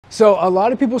So a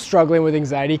lot of people struggling with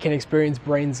anxiety can experience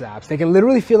brain zaps. They can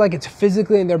literally feel like it's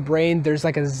physically in their brain. There's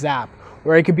like a zap,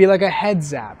 or it could be like a head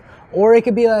zap, or it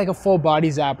could be like a full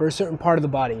body zap or a certain part of the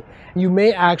body. You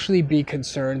may actually be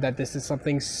concerned that this is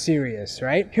something serious,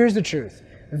 right? Here's the truth.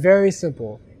 Very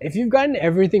simple. If you've gotten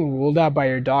everything ruled out by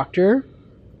your doctor,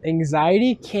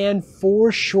 anxiety can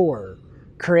for sure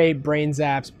create brain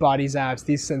zaps, body zaps,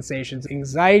 these sensations.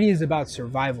 Anxiety is about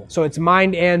survival. So it's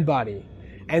mind and body.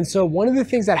 And so one of the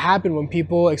things that happen when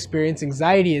people experience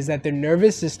anxiety is that their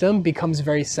nervous system becomes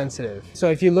very sensitive. So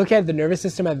if you look at the nervous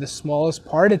system at the smallest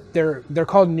part, they're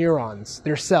called neurons.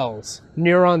 They're cells,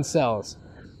 neuron cells.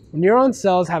 Neuron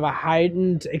cells have a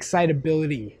heightened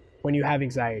excitability when you have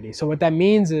anxiety. So what that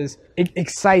means is it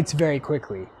excites very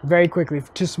quickly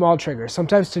to small triggers,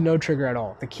 sometimes to no trigger at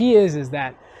all. The key is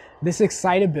that this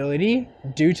excitability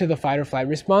due to the fight or flight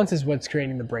response is what's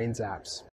creating the brain zaps.